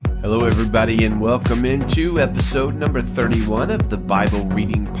Hello, everybody, and welcome into episode number 31 of the Bible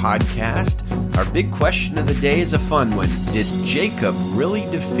Reading Podcast. Our big question of the day is a fun one. Did Jacob really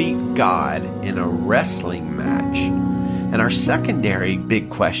defeat God in a wrestling match? And our secondary big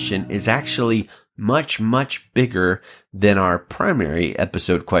question is actually much bigger than our primary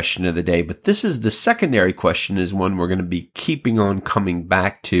episode question of the day. But this is the secondary question, is one we're going to be keeping on coming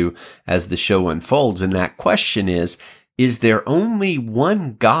back to as the show unfolds. And that question is there only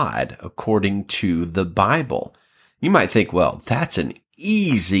one God according to the Bible? You might think, well, that's an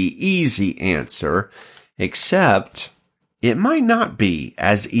easy answer, except it might not be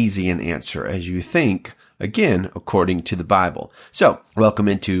as easy an answer as you think, again, according to the Bible. So, welcome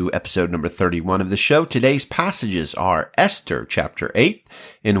into episode number 31 of the show. Today's passages are Esther chapter 8,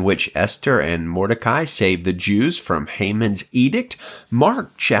 in which Esther and Mordecai save the Jews from Haman's edict.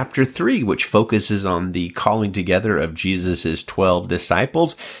 Mark chapter 3, which focuses on the calling together of Jesus' 12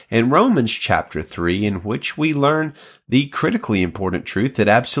 disciples. And Romans chapter 3, in which we learn the critically important truth that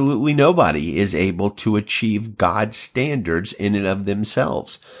absolutely nobody is able to achieve God's standards in and of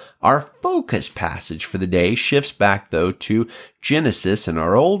themselves. Our focus passage for the day shifts back, though, to Genesis and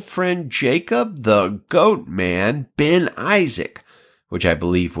our old friend Jacob, the goat man, Ben Isaac, which I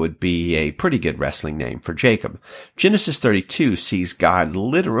believe would be a pretty good wrestling name for Jacob. Genesis 32 sees God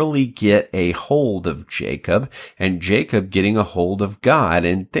literally get a hold of Jacob, and Jacob getting a hold of God,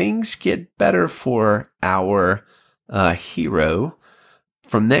 and things get better for our hero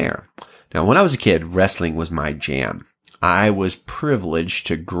from there. Now, when I was a kid, wrestling was my jam. I was privileged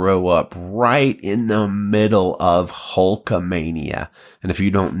to grow up right in the middle of Hulkamania. And if you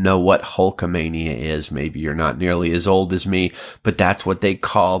don't know what Hulkamania is, maybe you're not nearly as old as me, but that's what they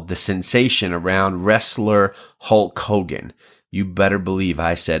called the sensation around wrestler Hulk Hogan. You better believe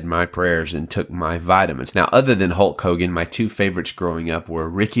I said my prayers and took my vitamins. Now, other than Hulk Hogan, my two favorites growing up were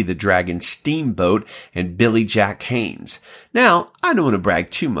Ricky the Dragon Steamboat and Billy Jack Haynes. Now, I don't want to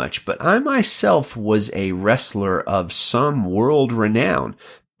brag too much, but I myself was a wrestler of some world renown.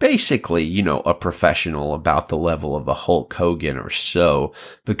 Basically, a professional about the level of a Hulk Hogan or so,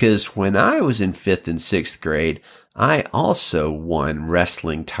 because when I was in 5th and 6th grade, I also won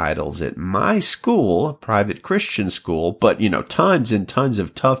wrestling titles at my school, a private Christian school, but, tons and tons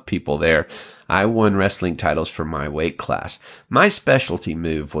of tough people there. I won wrestling titles for my weight class. My specialty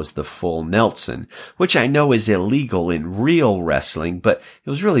move was the full Nelson, which I know is illegal in real wrestling, but it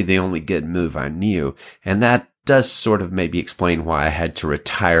was really the only good move I knew, and that does sort of maybe explain why I had to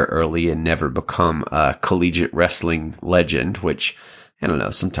retire early and never become a collegiate wrestling legend, which, I don't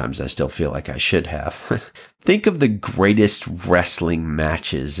know, sometimes I still feel like I should have. Think of the greatest wrestling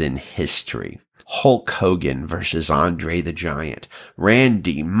matches in history. Hulk Hogan versus Andre the Giant.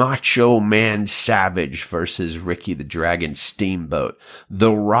 Randy Macho Man Savage versus Ricky the Dragon Steamboat.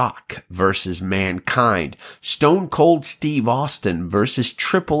 The Rock versus Mankind. Stone Cold Steve Austin versus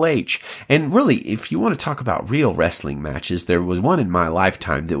Triple H. And really, if you want to talk about real wrestling matches, there was one in my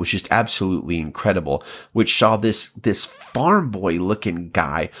lifetime that was just absolutely incredible, which saw this farm boy looking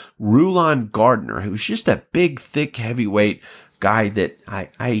guy, Rulon Gardner, who was just a big, thick, heavyweight guy that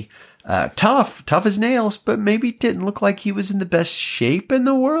tough as nails, but maybe didn't look like he was in the best shape in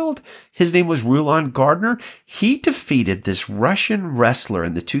the world. His name was Rulon Gardner. He defeated this Russian wrestler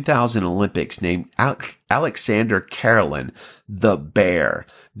in the 2000 Olympics named Alexander Karelin, the Bear,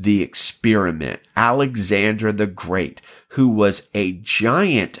 the Experiment, Alexander the Great, who was a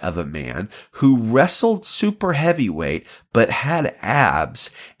giant of a man who wrestled super heavyweight but had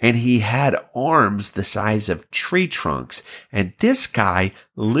abs, and he had arms the size of tree trunks. And this guy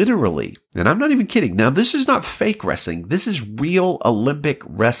literally, and I'm not even kidding, now this is not fake wrestling, this is real Olympic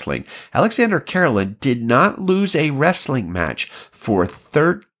wrestling. Alexander Karelin did not lose a wrestling match for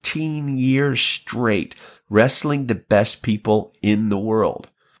 13 years straight, wrestling the best people in the world.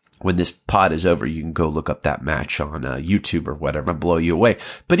 When this pod is over, you can go look up that match on YouTube or whatever and blow you away.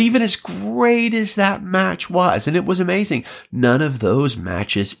 But even as great as that match was, and it was amazing, none of those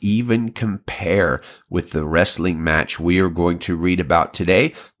matches even compare with the wrestling match we are going to read about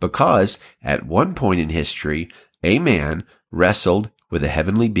today, because at one point in history, a man wrestled with a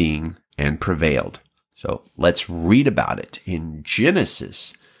heavenly being and prevailed. So let's read about it in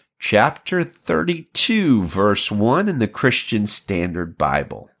Genesis chapter 32, verse 1 in the Christian Standard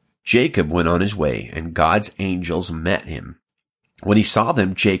Bible. Jacob went on his way, and God's angels met him. When he saw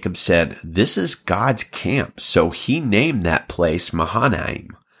them, Jacob said, "This is God's camp." So he named that place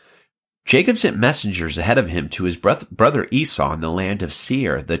Mahanaim. Jacob sent messengers ahead of him to his brother Esau in the land of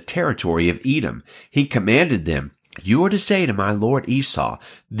Seir, the territory of Edom. He commanded them, You are to say to my lord Esau,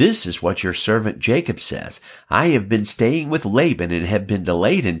 this is what your servant Jacob says. I have been staying with Laban and have been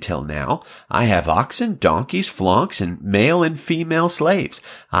delayed until now. I have oxen, donkeys, flocks, and male and female slaves.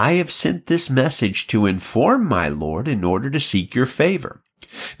 I have sent this message to inform my lord in order to seek your favor.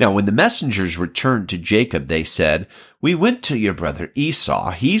 Now, when the messengers returned to Jacob, they said, we went to your brother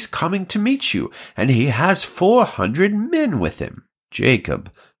Esau. He's coming to meet you, and he has 400 men with him.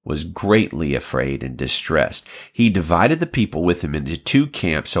 Jacob was greatly afraid and distressed. He divided the people with him into 2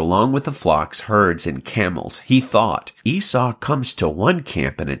 camps, along with the flocks, herds, and camels. He thought, Esau comes to one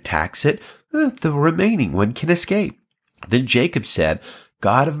camp and attacks it, the remaining one can escape. Then Jacob said,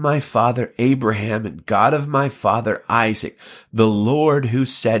 God of my father Abraham and God of my father Isaac, the Lord who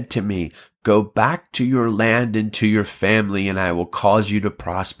said to me, go back to your land and to your family, and I will cause you to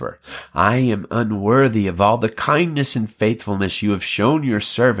prosper. I am unworthy of all the kindness and faithfulness you have shown your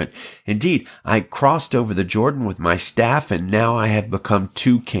servant. Indeed, I crossed over the Jordan with my staff, and now I have become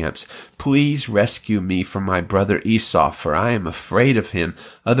 2 camps. Please rescue me from my brother Esau, for I am afraid of him.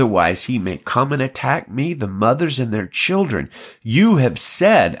 Otherwise he may come and attack me, the mothers and their children. You have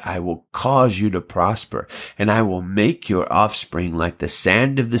said, I will cause you to prosper, and I will make your offspring like the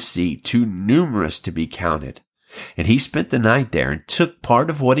sand of the sea, too numerous to be counted. And he spent the night there and took part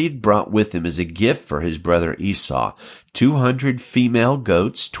of what he had brought with him as a gift for his brother Esau, 200 female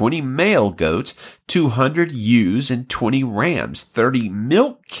goats, 20 male goats, 200 ewes, and 20 rams, 30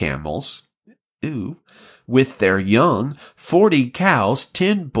 milk camels, with their young, 40 cows,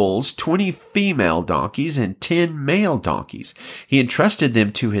 10 bulls, 20 female donkeys, and 10 male donkeys. He entrusted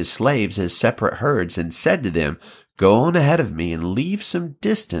them to his slaves as separate herds and said to them, go on ahead of me and leave some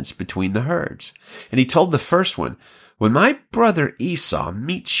distance between the herds. And he told the first one, when my brother Esau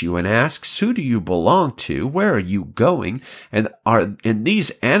meets you and asks, who do you belong to? Where are you going? And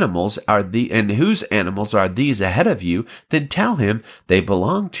whose animals are these ahead of you? Then tell him they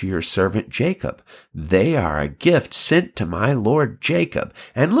belong to your servant Jacob. They are a gift sent to my lord Jacob.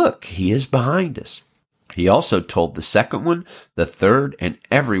 And look, he is behind us. He also told the second one, the third, and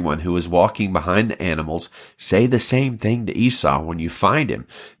everyone who was walking behind the animals, say the same thing to Esau when you find him.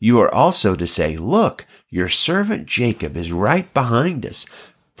 You are also to say, look, your servant Jacob is right behind us.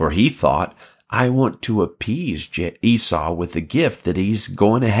 For he thought, I want to appease Esau with the gift that he's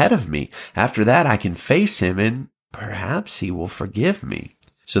going ahead of me. After that, I can face him and perhaps he will forgive me.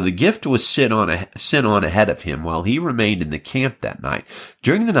 So the gift was sent on ahead of him while he remained in the camp that night.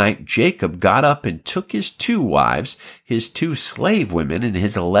 During the night, Jacob got up and took his 2 wives, his 2 slave women, and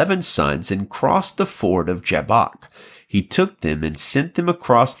his 11 sons and crossed the ford of Jabbok. He took them and sent them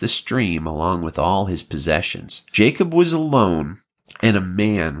across the stream along with all his possessions. Jacob was alone, and a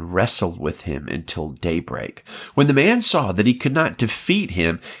man wrestled with him until daybreak. When the man saw that he could not defeat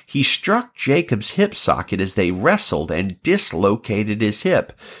him, he struck Jacob's hip socket as they wrestled and dislocated his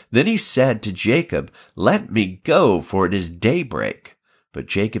hip. Then he said to Jacob, let me go, for it is daybreak. But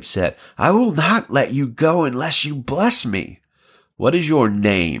Jacob said, I will not let you go unless you bless me. What is your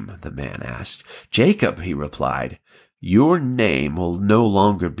name? The man asked. Jacob, he replied. Your name will no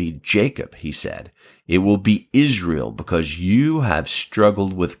longer be Jacob, he said. It will be Israel, because you have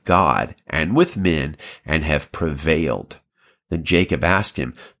struggled with God and with men and have prevailed. Then Jacob asked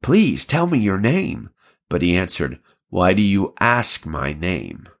him, please tell me your name. But he answered, why do you ask my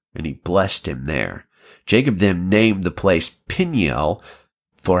name? And he blessed him there. Jacob then named the place Peniel,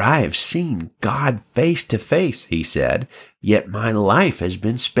 for I have seen God face to face, he said, yet my life has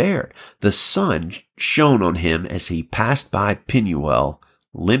been spared. The sun shone on him as he passed by Peniel,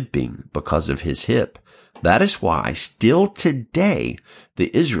 limping because of his hip. That is why still today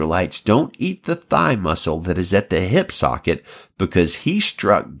the Israelites don't eat the thigh muscle that is at the hip socket, because he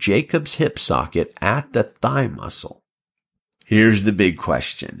struck Jacob's hip socket at the thigh muscle. Here's the big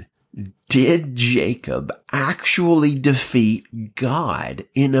question. Did Jacob actually defeat God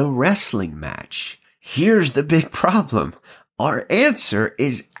in a wrestling match? Here's the big problem. Our answer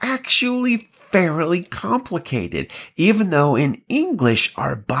is actually fairly complicated, even though in English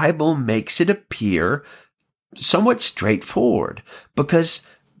our Bible makes it appear somewhat straightforward.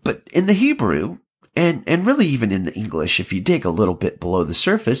 But in the Hebrew, and really even in the English, if you dig a little bit below the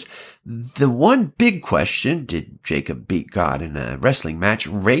surface, the one big question, did Jacob beat God in a wrestling match,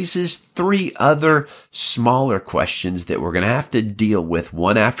 raises 3 other smaller questions that we're going to have to deal with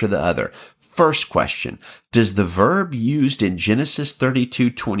one after the other. First question, does the verb used in Genesis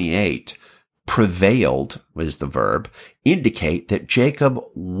 32:28, prevailed was the verb, indicate that Jacob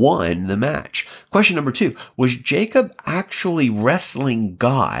won the match? Question number 2, was Jacob actually wrestling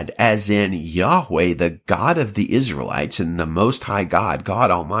God, as in Yahweh, the God of the Israelites and the Most High God,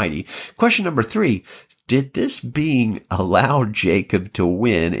 God Almighty? Question number 3, did this being allow Jacob to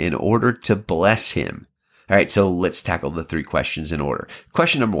win in order to bless him? All right, so let's tackle the three questions in order.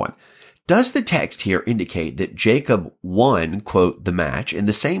 Question number one. Does the text here indicate that Jacob won, quote, the match in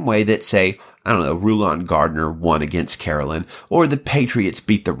the same way that, say, I don't know, Rulon Gardner won against Carolyn, or the Patriots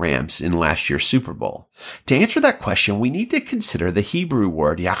beat the Rams in last year's Super Bowl? To answer that question, we need to consider the Hebrew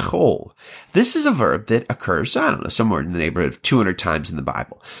word yachol. This is a verb that occurs, I don't know, somewhere in the neighborhood of 200 times in the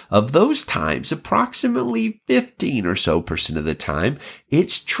Bible. Of those times, approximately 15% or so of the time,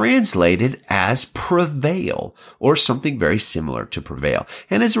 it's translated as prevail, or something very similar to prevail.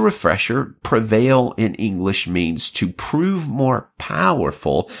 And as a refresher, prevail in English means to prove more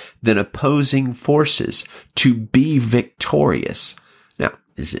powerful than opposing forces, to be victorious. Now,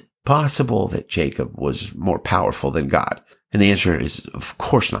 is it possible that Jacob was more powerful than God? And the answer is, of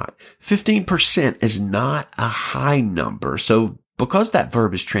course not. 15% is not a high number. So because that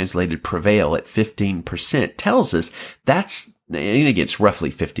verb is translated prevail at 15% tells us that's, and again, it's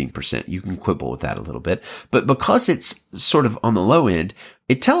roughly 15%. You can quibble with that a little bit. But because it's sort of on the low end,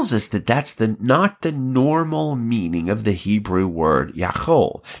 it tells us that that's not the normal meaning of the Hebrew word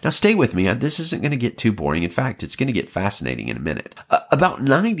yachol. Now stay with me. This isn't going to get too boring. In fact, it's going to get fascinating in a minute. About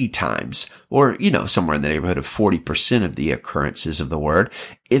 90 times, or, somewhere in the neighborhood of 40% of the occurrences of the word,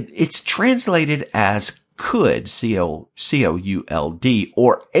 it's translated as could, C-O-U-L-D,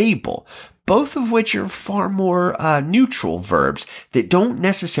 or able, both of which are far more neutral verbs that don't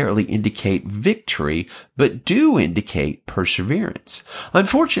necessarily indicate victory, but do indicate perseverance.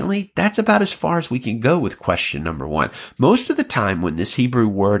 Unfortunately, that's about as far as we can go with question number one. Most of the time when this Hebrew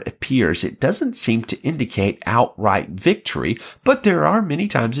word appears, it doesn't seem to indicate outright victory, but there are many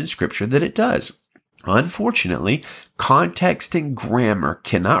times in Scripture that it does. Unfortunately, context and grammar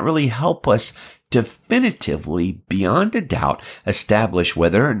cannot really help us definitively, beyond a doubt, establish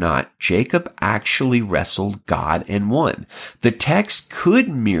whether or not Jacob actually wrestled God and won. The text could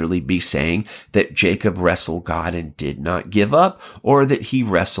merely be saying that Jacob wrestled God and did not give up, or that he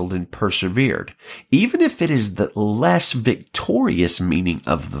wrestled and persevered. Even if it is the less victorious meaning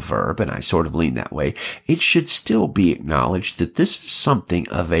of the verb, and I sort of lean that way, it should still be acknowledged that this is something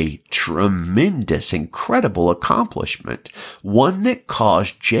of a tremendous, incredible accomplishment, one that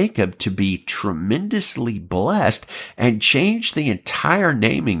caused Jacob to be tremendously blessed and changed the entire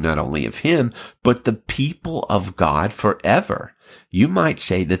naming not only of him, but the people of God forever. You might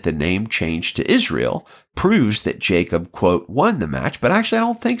say that the name change to Israel proves that Jacob, quote, won the match, but actually I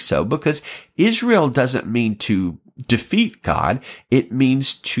don't think so, because Israel doesn't mean to defeat God. It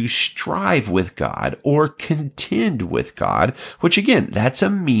means to strive with God or contend with God, which again, that's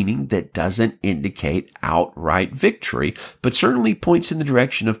a meaning that doesn't indicate outright victory, but certainly points in the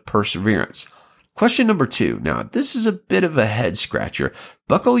direction of perseverance. Question number two. Now, this is a bit of a head scratcher.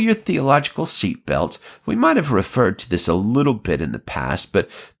 Buckle your theological seatbelts. We might have referred to this a little bit in the past, but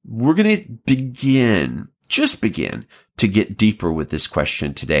we're going to begin to get deeper with this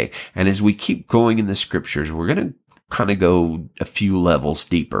question today. And as we keep going in the scriptures, we're going to kind of go a few levels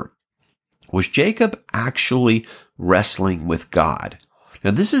deeper. Was Jacob actually wrestling with God? Now,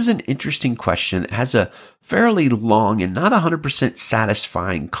 this is an interesting question that has a fairly long and not 100%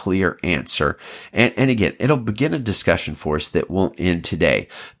 satisfying, clear answer. And again, it'll begin a discussion for us that won't end today.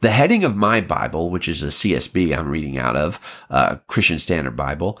 The heading of my Bible, which is a CSB I'm reading out of, Christian Standard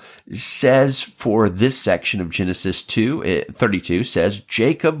Bible, says for this section of Genesis 2:32 says,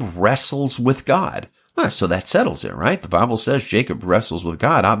 Jacob wrestles with God. So that settles it, right? The Bible says Jacob wrestles with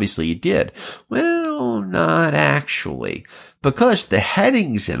God. Obviously he did. Well, not actually, because the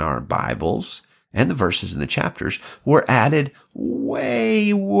headings in our Bibles and the verses in the chapters were added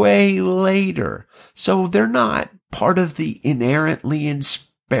way, way later. So they're not part of the inerrantly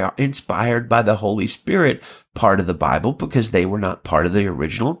inspired by the Holy Spirit part of the Bible, because they were not part of the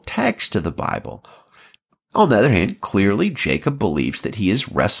original text of the Bible. On the other hand, clearly Jacob believes that he has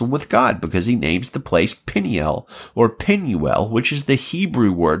wrestled with God, because he names the place Peniel or Penuel, which is the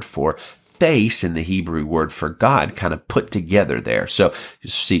Hebrew word for face and the Hebrew word for God kind of put together there. So you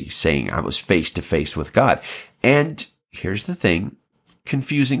see, saying I was face to face with God. And here's the thing,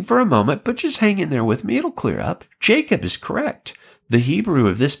 confusing for a moment, but just hang in there with me. It'll clear up. Jacob is correct. The Hebrew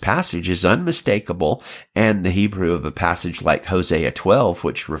of this passage is unmistakable, and the Hebrew of a passage like Hosea 12,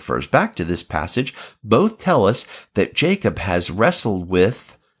 which refers back to this passage, both tell us that Jacob has wrestled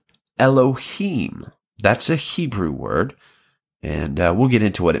with Elohim. That's a Hebrew word, and we'll get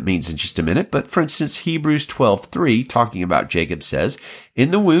into what it means in just a minute. But for instance, Hebrews 12:3, talking about Jacob, says,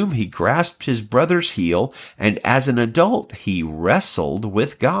 in the womb he grasped his brother's heel, and as an adult he wrestled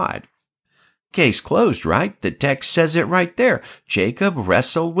with God. Case closed, right? The text says it right there. Jacob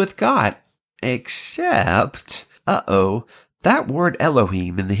wrestled with God. Except, that word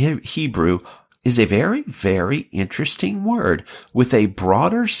Elohim in the Hebrew is a very, very interesting word with a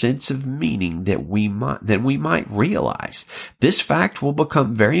broader sense of meaning than we might realize. This fact will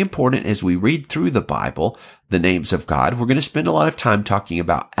become very important as we read through the Bible, the names of God. We're going to spend a lot of time talking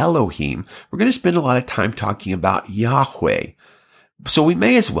about Elohim. We're going to spend a lot of time talking about Yahweh. So we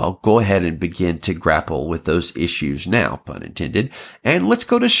may as well go ahead and begin to grapple with those issues now, pun intended. And let's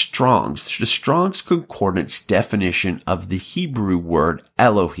go to Strong's, the Strong's Concordance definition of the Hebrew word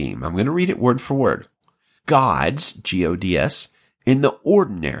Elohim. I'm going to read it word for word. Gods, G-O-D-S, in the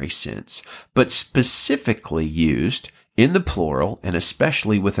ordinary sense, but specifically used in the plural and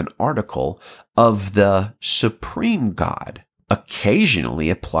especially with an article of the supreme God, occasionally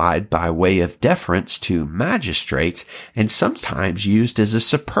applied by way of deference to magistrates and sometimes used as a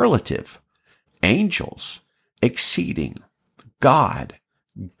superlative. Angels, exceeding, God,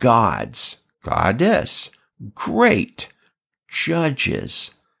 gods, goddess, great,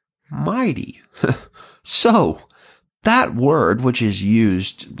 judges, mighty. So, that word, which is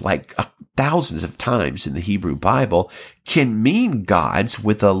used like thousands of times in the Hebrew Bible, can mean gods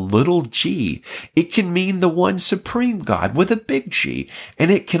with a little g. It can mean the one supreme God with a big G. And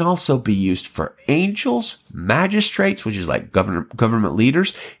it can also be used for angels, magistrates, which is like government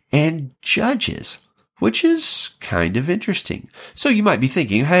leaders, and judges, which is kind of interesting. So you might be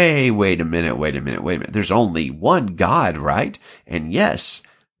thinking, hey, wait a minute. There's only one God, right? And yes,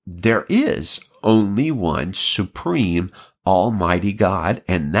 there is only one supreme Almighty God,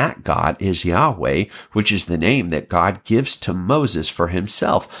 and that God is Yahweh, which is the name that God gives to Moses for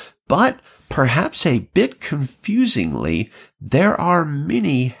himself. But perhaps a bit confusingly, there are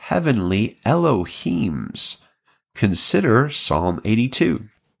many heavenly Elohims. Consider Psalm 82.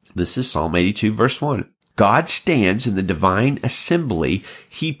 This is Psalm 82, verse 1. God stands in the divine assembly.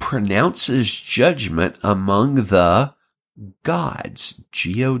 He pronounces judgment among the gods,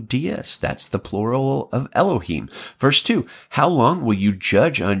 G-O-D-S. That's the plural of Elohim. Verse 2, how long will you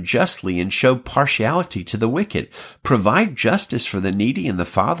judge unjustly and show partiality to the wicked? Provide justice for the needy and the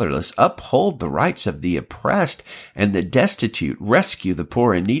fatherless. Uphold the rights of the oppressed and the destitute. Rescue the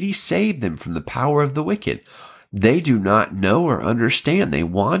poor and needy. Save them from the power of the wicked. They do not know or understand. They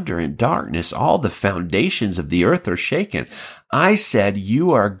wander in darkness. All the foundations of the earth are shaken. I said,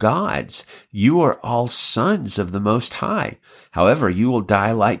 you are gods. You are all sons of the Most High. However, you will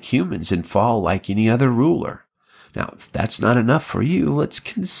die like humans and fall like any other ruler. Now, if that's not enough for you, let's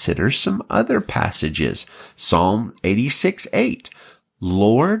consider some other passages. Psalm 86:8.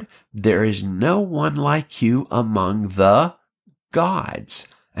 Lord, there is no one like you among the gods,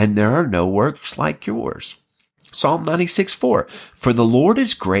 and there are no works like yours. Psalm 96:4, for the Lord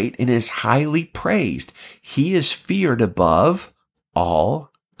is great and is highly praised. He is feared above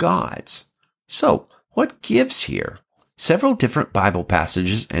all gods. So, what gives here? Several different Bible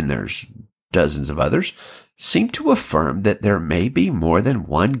passages, and there's dozens of others, seem to affirm that there may be more than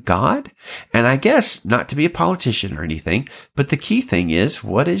one God. And I guess, not to be a politician or anything, but the key thing is,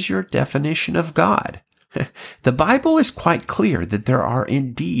 what is your definition of God? The Bible is quite clear that there are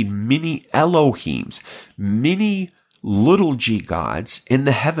indeed many Elohims, many little g gods in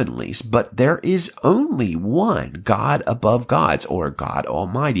the heavenlies, but there is only one God above gods, or God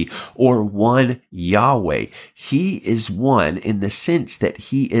Almighty, or one Yahweh. He is one in the sense that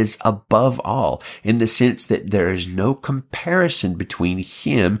he is above all, in the sense that there is no comparison between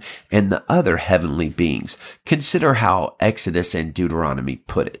him and the other heavenly beings. Consider how Exodus and Deuteronomy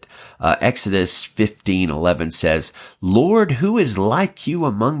put it. Exodus 15:11 says, Lord, who is like you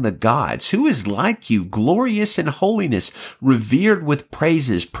among the gods? Who is like you, glorious in holiness, revered with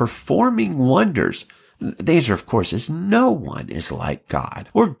praises, performing wonders? The answer, of course, is no one is like God.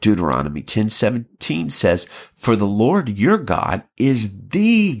 Or Deuteronomy 10:17 says, for the Lord your God is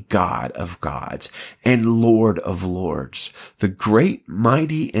the God of gods and Lord of lords, the great,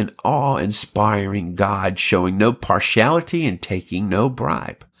 mighty, and awe-inspiring God, showing no partiality and taking no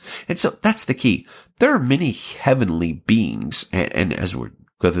bribe. And so that's the key. There are many heavenly beings, and as we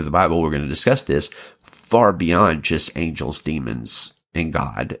go through the Bible, we're going to discuss this, far beyond just angels, demons, and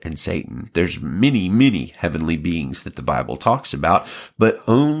God and Satan. There's many, many heavenly beings that the Bible talks about, but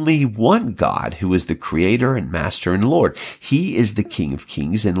only one God who is the creator and master and Lord. He is the King of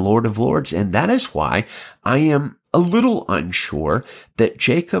kings and Lord of lords, and that is why I am a little unsure that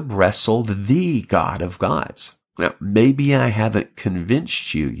Jacob wrestled the God of gods. Now, maybe I haven't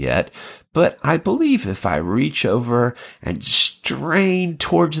convinced you yet, but I believe if I reach over and strain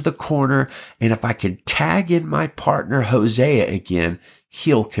towards the corner, and if I could tag in my partner Hosea again,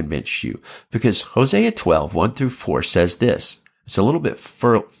 he'll convince you. Because Hosea 12:1-4 says this, It's a little bit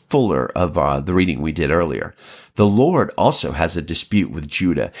fuller of the reading we did earlier. The Lord also has a dispute with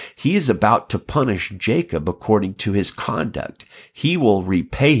Judah. He is about to punish Jacob according to his conduct. He will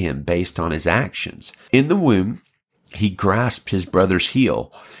repay him based on his actions. In the womb, he grasped his brother's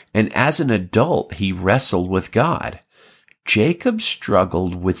heel, and as an adult, he wrestled with God. Jacob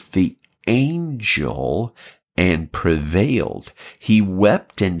struggled with the angel and prevailed. He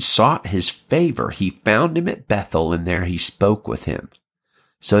wept and sought his favor. He found him at Bethel, and there he spoke with him.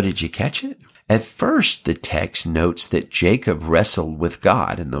 So did you catch it? At first, the text notes that Jacob wrestled with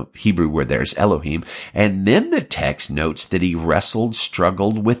God. In the Hebrew word there is Elohim. And then the text notes that he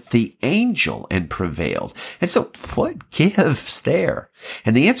struggled with the angel and prevailed. And so what gives there?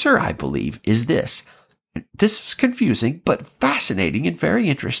 And the answer, I believe, is this. This is confusing, but fascinating and very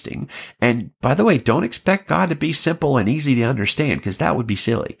interesting. And by the way, don't expect God to be simple and easy to understand, because that would be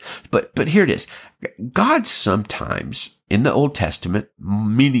silly. But here it is. God sometimes, in the Old Testament,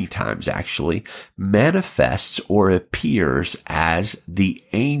 many times actually, manifests or appears as the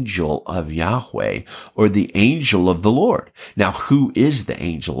angel of Yahweh or the angel of the Lord. Now, who is the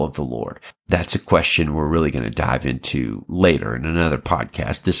angel of the Lord? That's a question we're really going to dive into later in another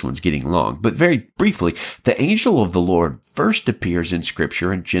podcast. This one's getting long, but very briefly, the angel of the Lord first appears in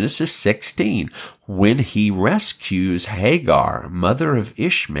Scripture in Genesis 16 when he rescues Hagar, mother of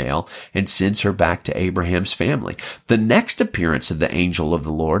Ishmael, and sends her back to Abraham's family. The next appearance of the angel of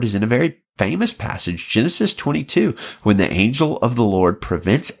the Lord is in a very famous passage, Genesis 22, when the angel of the Lord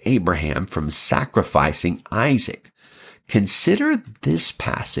prevents Abraham from sacrificing Isaac. Consider this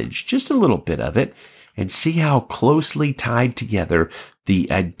passage, just a little bit of it, and see how closely tied together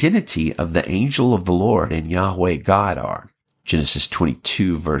the identity of the angel of the Lord and Yahweh God are. Genesis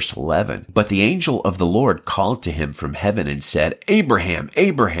 22, verse 11. But the angel of the Lord called to him from heaven and said, Abraham,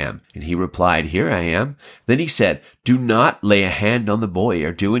 Abraham. And he replied, Here I am. Then he said, Do not lay a hand on the boy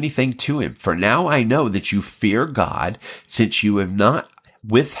or do anything to him, for now I know that you fear God, since you have not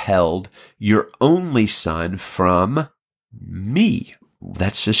withheld your only son from me.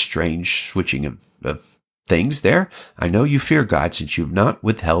 That's a strange switching of things there. I know you fear God, since you have not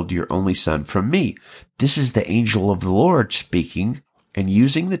withheld your only son from me. This is the angel of the Lord speaking and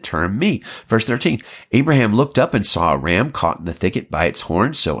using the term me. Verse 13, Abraham looked up and saw a ram caught in the thicket by its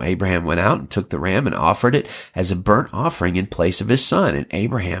horns. So Abraham went out and took the ram and offered it as a burnt offering in place of his son. And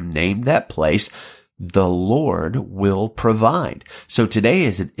Abraham named that place, The Lord will provide. So today,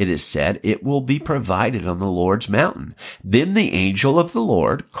 as it is said, it will be provided on the Lord's mountain. Then the angel of the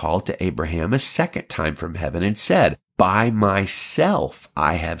Lord called to Abraham a second time from heaven and said, By myself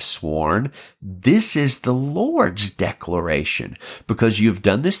I have sworn, this is the Lord's declaration. Because you have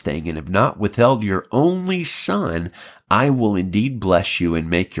done this thing and have not withheld your only son, I will indeed bless you and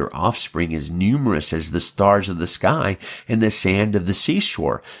make your offspring as numerous as the stars of the sky and the sand of the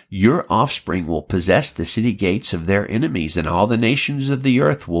seashore. Your offspring will possess the city gates of their enemies, and all the nations of the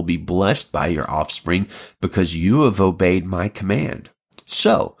earth will be blessed by your offspring, because you have obeyed my command.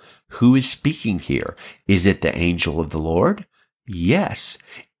 So, who is speaking here? Is it the angel of the Lord? Yes.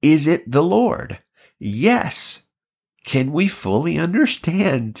 Is it the Lord? Yes. Can we fully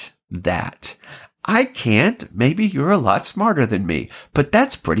understand that? I can't. Maybe you're a lot smarter than me, but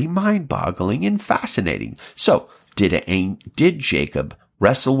that's pretty mind-boggling and fascinating. So, did Jacob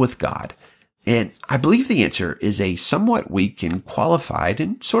wrestle with God? And I believe the answer is a somewhat weak and qualified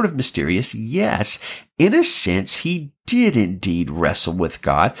and sort of mysterious yes. In a sense, he did indeed wrestle with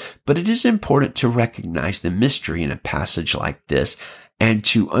God, but it is important to recognize the mystery in a passage like this and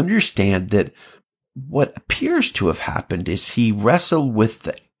to understand that what appears to have happened is he wrestled with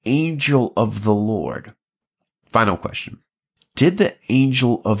the angel of the Lord. Final question. Did the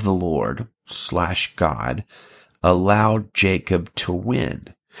angel of the Lord / God allow Jacob to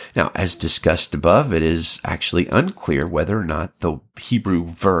win? Now, as discussed above, it is actually unclear whether or not the Hebrew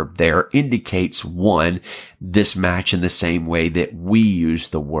verb there indicates won this match in the same way that we use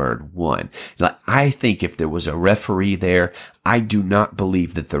the word won. I think if there was a referee there, I do not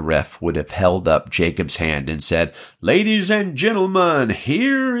believe that the ref would have held up Jacob's hand and said, Ladies and gentlemen,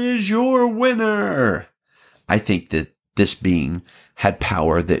 here is your winner. I think that this being had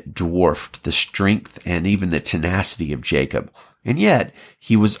power that dwarfed the strength and even the tenacity of Jacob. And yet,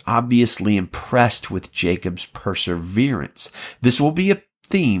 he was obviously impressed with Jacob's perseverance. This will be a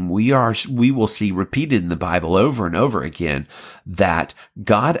theme we will see repeated in the Bible over and over again, that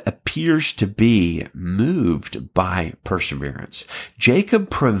God appears to be moved by perseverance. Jacob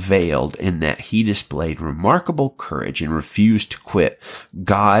prevailed in that he displayed remarkable courage and refused to quit.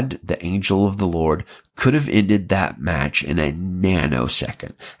 God, the angel of the Lord, could have ended that match in a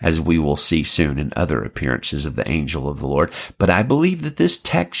nanosecond, as we will see soon in other appearances of the angel of the Lord. But I believe that this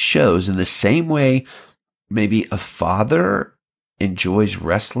text shows, in the same way maybe a father enjoys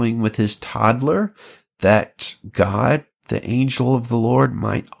wrestling with his toddler, that God, the angel of the Lord,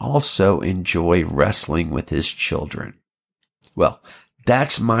 might also enjoy wrestling with his children. Well,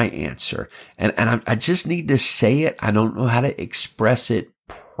 that's my answer. And I just need to say it. I don't know how to express it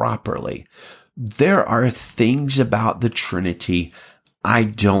properly. There are things about the Trinity I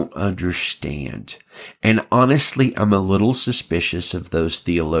don't understand. And honestly, I'm a little suspicious of those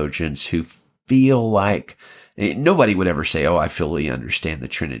theologians who feel like, nobody would ever say, oh, I fully understand the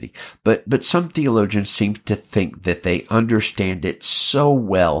Trinity. But some theologians seem to think that they understand it so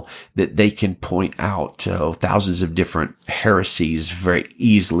well that they can point out thousands of different heresies very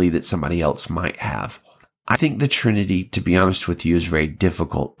easily that somebody else might have. I think the Trinity, to be honest with you, is very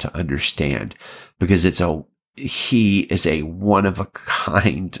difficult to understand because he is a one of a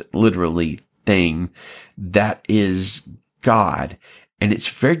kind, literally, thing that is God. And it's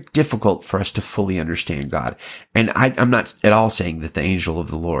very difficult for us to fully understand God. And I'm not at all saying that the angel of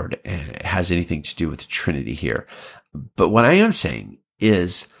the Lord has anything to do with the Trinity here. But what I am saying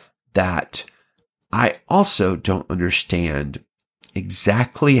is that I also don't understand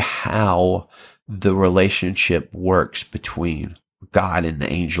exactly how the relationship works between God and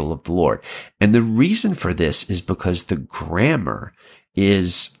the angel of the Lord. And the reason for this is because the grammar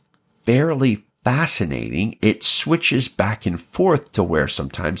is fairly fascinating. It switches back and forth to where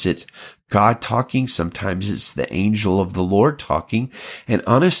sometimes it's God talking, sometimes it's the angel of the Lord talking. And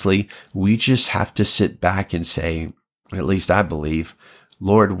honestly, we just have to sit back and say, at least I believe,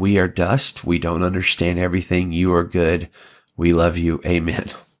 Lord, we are dust. We don't understand everything. You are good. We love you. Amen.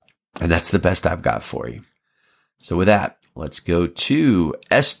 And that's the best I've got for you. So with that, let's go to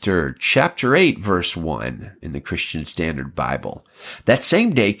Esther chapter 8, verse 1 in the Christian Standard Bible. That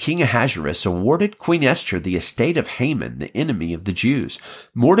same day, King Ahasuerus awarded Queen Esther the estate of Haman, the enemy of the Jews.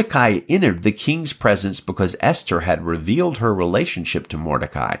 Mordecai entered the king's presence because Esther had revealed her relationship to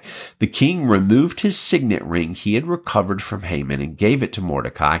Mordecai. The king removed his signet ring he had recovered from Haman and gave it to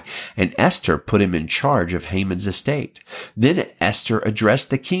Mordecai, and Esther put him in charge of Haman's estate. Then Esther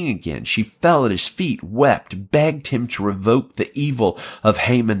addressed the king again. She fell at his feet, wept, begged him to revoke the evil of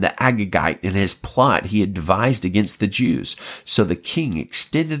Haman the Agagite and his plot he had devised against the Jews. So the king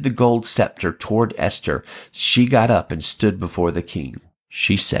extended the gold scepter toward Esther. She got up and stood before the king.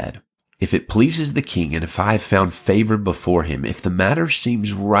 She said, "If it pleases the king, and if I have found favor before him, if the matter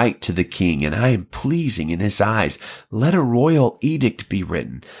seems right to the king, and I am pleasing in his eyes, let a royal edict be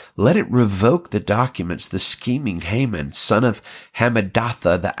written. Let it revoke the documents the scheming Haman, son of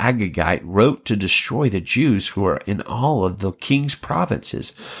Hammedatha the Agagite, wrote to destroy the Jews who are in all of the king's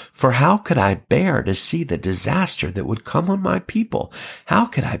provinces. For how could I bear to see the disaster that would come on my people? How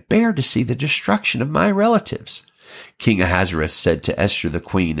could I bear to see the destruction of my relatives?" King Ahasuerus said to Esther the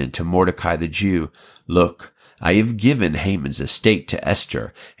queen and to Mordecai the Jew, "Look, I have given Haman's estate to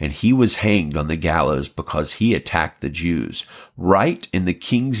Esther, and he was hanged on the gallows because he attacked the Jews. Write in the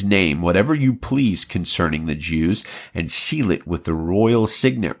king's name whatever you please concerning the Jews, and seal it with the royal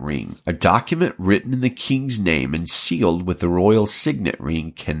signet ring. A document written in the king's name and sealed with the royal signet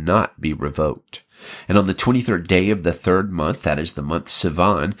ring cannot be revoked." And on the 23rd day of the 3rd month, that is the month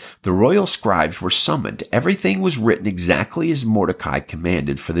Sivan, the royal scribes were summoned. Everything was written exactly as Mordecai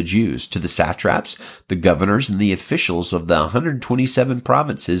commanded for the Jews, to the satraps, the governors, and the officials of the 127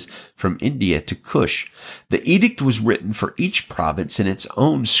 provinces from India to Cush. The edict was written for each province in its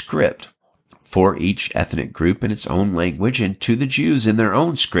own script, for each ethnic group in its own language, and to the Jews in their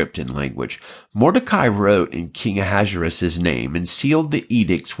own script and language. Mordecai wrote in King Ahasuerus' name and sealed the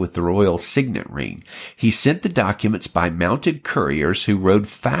edicts with the royal signet ring. He sent the documents by mounted couriers who rode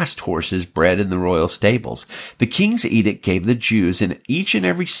fast horses bred in the royal stables. The king's edict gave the Jews in each and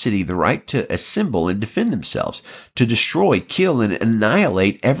every city the right to assemble and defend themselves, to destroy, kill, and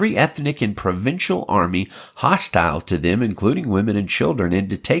annihilate every ethnic and provincial army hostile to them, including women and children, and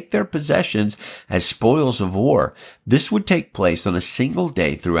to take their possessions as spoils of war. This would take place on a single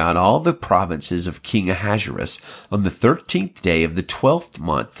day throughout all the provinces of King Ahasuerus on the 13th day of the 12th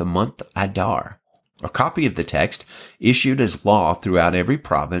month, the month Adar. A copy of the text, issued as law throughout every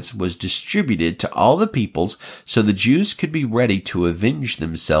province, was distributed to all the peoples so the Jews could be ready to avenge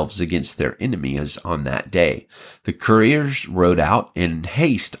themselves against their enemies on that day. The couriers rode out in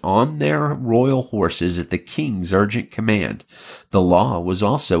haste on their royal horses at the king's urgent command. The law was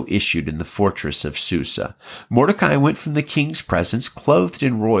also issued in the fortress of Susa. Mordecai went from the king's presence clothed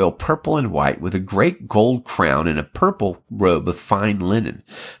in royal purple and white with a great gold crown and a purple robe of fine linen.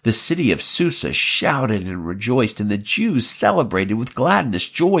 The city of Susa shouted and rejoiced, and the Jews celebrated with gladness,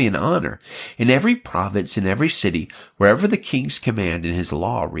 joy, and honor. In every province, in every city, wherever the king's command and his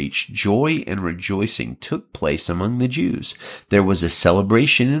law reached, joy and rejoicing took place among the Jews. There was a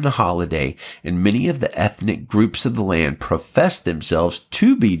celebration and a holiday, and many of the ethnic groups of the land professed themselves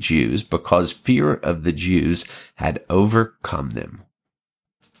to be Jews because fear of the Jews had overcome them.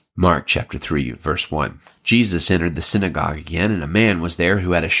 Mark chapter 3, verse 1. Jesus entered the synagogue again, and a man was there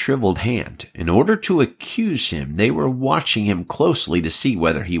who had a shriveled hand. In order to accuse him, they were watching him closely to see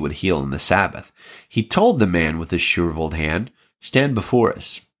whether he would heal on the Sabbath. He told the man with the shriveled hand, "Stand before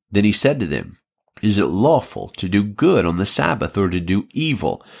us." Then he said to them, "Is it lawful to do good on the Sabbath or to do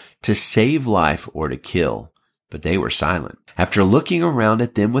evil, to save life or to kill?" But they were silent. After looking around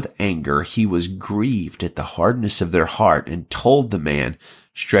at them with anger, he was grieved at the hardness of their heart and told the man,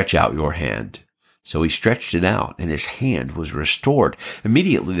 "Stretch out your hand." So he stretched it out, and his hand was restored.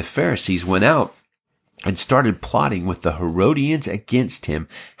 Immediately the Pharisees went out and started plotting with the Herodians against him,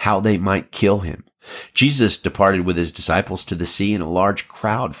 how they might kill him. Jesus departed with his disciples to the sea, and a large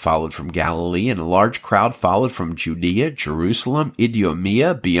crowd followed from Galilee, and a large crowd followed from Judea, Jerusalem,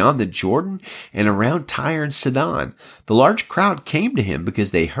 Idumea, beyond the Jordan, and around Tyre and Sidon. The large crowd came to him because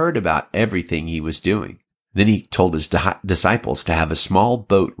they heard about everything he was doing. Then he told his disciples to have a small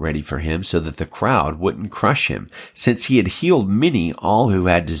boat ready for him so that the crowd wouldn't crush him. Since he had healed many, all who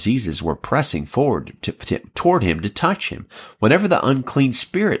had diseases were pressing forward toward him to touch him. Whenever the unclean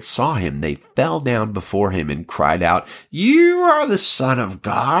spirits saw him, they fell down before him and cried out, "You are the Son of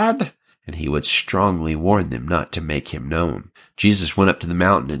God!" And he would strongly warn them not to make him known. Jesus went up to the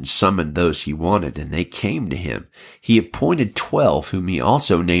mountain and summoned those he wanted, and they came to him. He appointed 12, whom he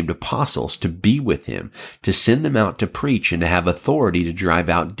also named apostles, to be with him, to send them out to preach and to have authority to drive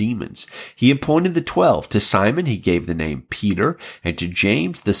out demons. He appointed the 12. To Simon he gave the name Peter, and to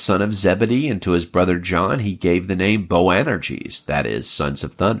James the son of Zebedee, and to his brother John he gave the name Boanerges, that is, sons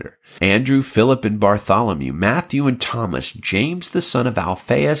of thunder. Andrew, Philip, and Bartholomew, Matthew and Thomas, James the son of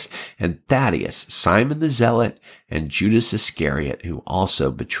Alphaeus, and Thaddeus, Simon the Zealot, and Judas Iscariot, who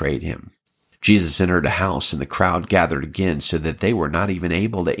also betrayed him. Jesus entered a house, and the crowd gathered again, so that they were not even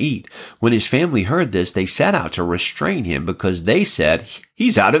able to eat. When his family heard this, they set out to restrain him, because they said,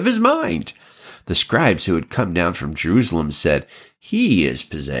 "He's out of his mind." The scribes who had come down from Jerusalem said, "He is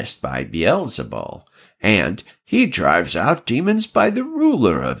possessed by Beelzebul, and he drives out demons by the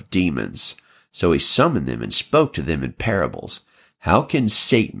ruler of demons." So he summoned them and spoke to them in parables. How can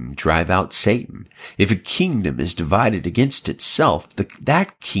Satan drive out Satan? If a kingdom is divided against itself,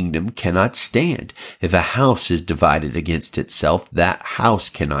 that kingdom cannot stand. If a house is divided against itself, that house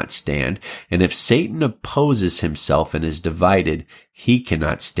cannot stand. And if Satan opposes himself and is divided, he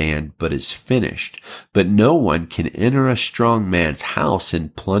cannot stand, but is finished. But no one can enter a strong man's house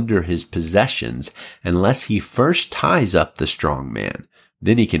and plunder his possessions unless he first ties up the strong man.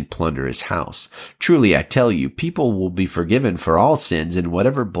 Then he can plunder his house. Truly, I tell you, people will be forgiven for all sins and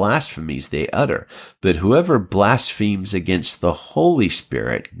whatever blasphemies they utter. But whoever blasphemes against the Holy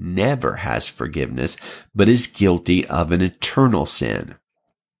Spirit never has forgiveness, but is guilty of an eternal sin.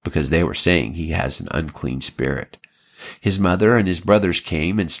 Because they were saying he has an unclean spirit. His mother and his brothers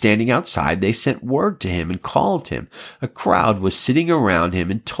came, and standing outside, they sent word to him and called him. A crowd was sitting around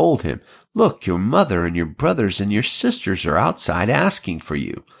him and told him, "Look, your mother and your brothers and your sisters are outside asking for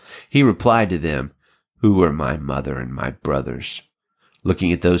you." He replied to them, "Who are my mother and my brothers?"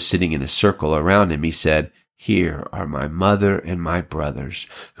 Looking at those sitting in a circle around him, he said, "Here are my mother and my brothers.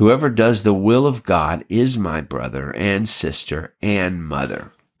 Whoever does the will of God is my brother and sister and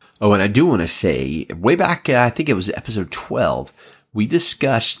mother." Oh, and I do want to say, way back, I think it was episode 12, we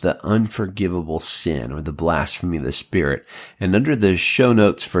discussed the unforgivable sin, or the blasphemy of the Spirit. And under the show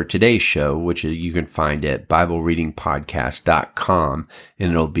notes for today's show, which you can find at BibleReadingPodcast.com,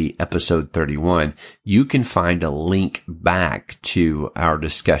 and it'll be episode 31, you can find a link back to our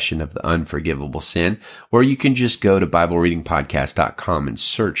discussion of the unforgivable sin, or you can just go to BibleReadingPodcast.com and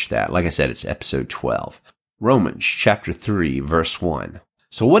search that. Like I said, it's episode 12. Romans chapter 3, verse 1.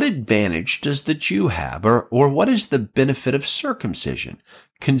 So what advantage does the Jew have, or what is the benefit of circumcision?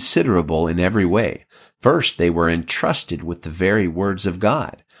 Considerable in every way. First, they were entrusted with the very words of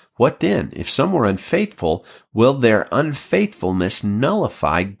God. What then? If some were unfaithful, will their unfaithfulness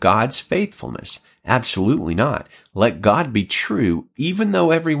nullify God's faithfulness? Absolutely not. Let God be true, even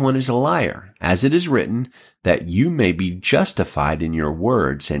though everyone is a liar, as it is written, that you may be justified in your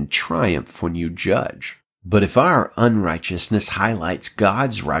words and triumph when you judge. But if our unrighteousness highlights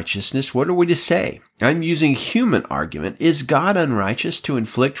God's righteousness, what are we to say? I'm using human argument. Is God unrighteous to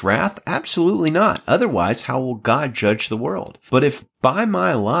inflict wrath? Absolutely not. Otherwise, how will God judge the world? But if by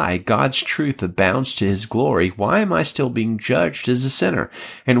my lie God's truth abounds to his glory, why am I still being judged as a sinner?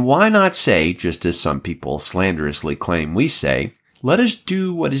 And why not say, just as some people slanderously claim we say, let us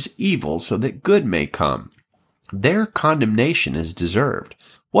do what is evil so that good may come? Their condemnation is deserved.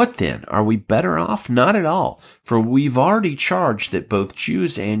 What then? Are we better off? Not at all, for we've already charged that both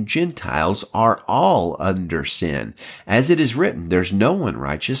Jews and Gentiles are all under sin. As it is written, there's no one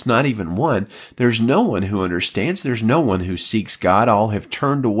righteous, not even one. There's no one who understands. There's no one who seeks God. All have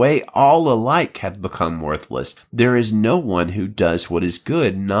turned away. All alike have become worthless. There is no one who does what is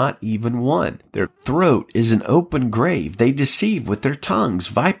good, not even one. Their throat is an open grave. They deceive with their tongues.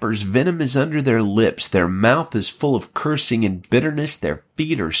 Vipers' venom is under their lips. Their mouth is full of cursing and bitterness. Their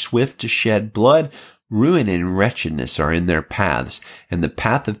feet are swift to shed blood. Ruin and wretchedness are in their paths, and the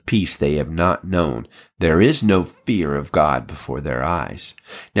path of peace they have not known. There is no fear of God before their eyes.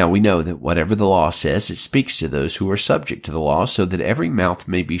 Now we know that whatever the law says, it speaks to those who are subject to the law, so that every mouth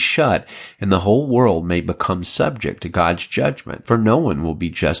may be shut, and the whole world may become subject to God's judgment. For no one will be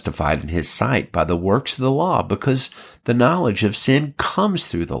justified in his sight by the works of the law, because the knowledge of sin comes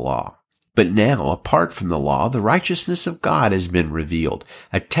through the law. But now, apart from the law, the righteousness of God has been revealed,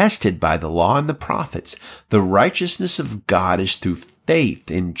 attested by the law and the prophets. The righteousness of God is through faith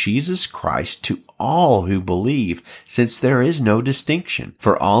in Jesus Christ to all who believe, since there is no distinction.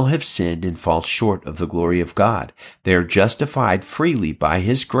 For all have sinned and fall short of the glory of God. They are justified freely by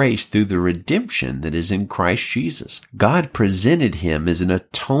his grace through the redemption that is in Christ Jesus. God presented him as an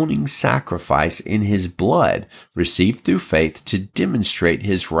atoning sacrifice in his blood, received through faith, to demonstrate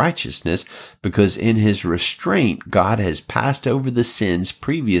his righteousness, because in his restraint God has passed over the sins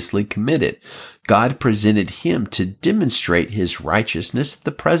previously committed. God presented him to demonstrate his righteousness at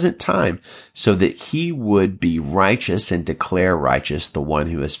the present time, so that he would be righteous and declare righteous the one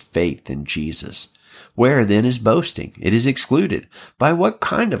who has faith in Jesus. Where then is boasting? It is excluded. By what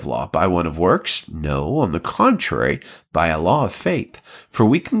kind of law? By one of works? No, on the contrary, by a law of faith. For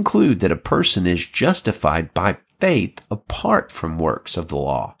we conclude that a person is justified by faith apart from works of the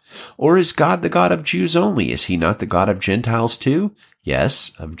law. Or is God the God of Jews only? Is he not the God of Gentiles too?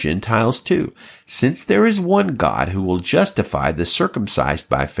 Yes, of Gentiles too, since there is one God who will justify the circumcised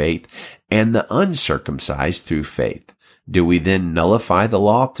by faith and the uncircumcised through faith. Do we then nullify the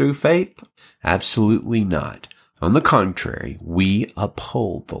law through faith? Absolutely not. On the contrary, we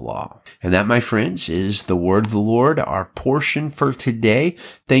uphold the law. And that, my friends, is the word of the Lord, our portion for today.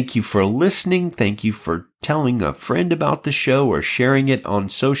 Thank you for listening. Thank you for telling a friend about the show or sharing it on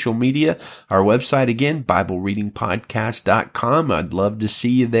social media. Our website again, BibleReadingPodcast.com. I'd love to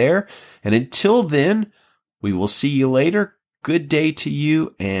see you there. And until then, we will see you later. Good day to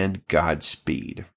you and Godspeed.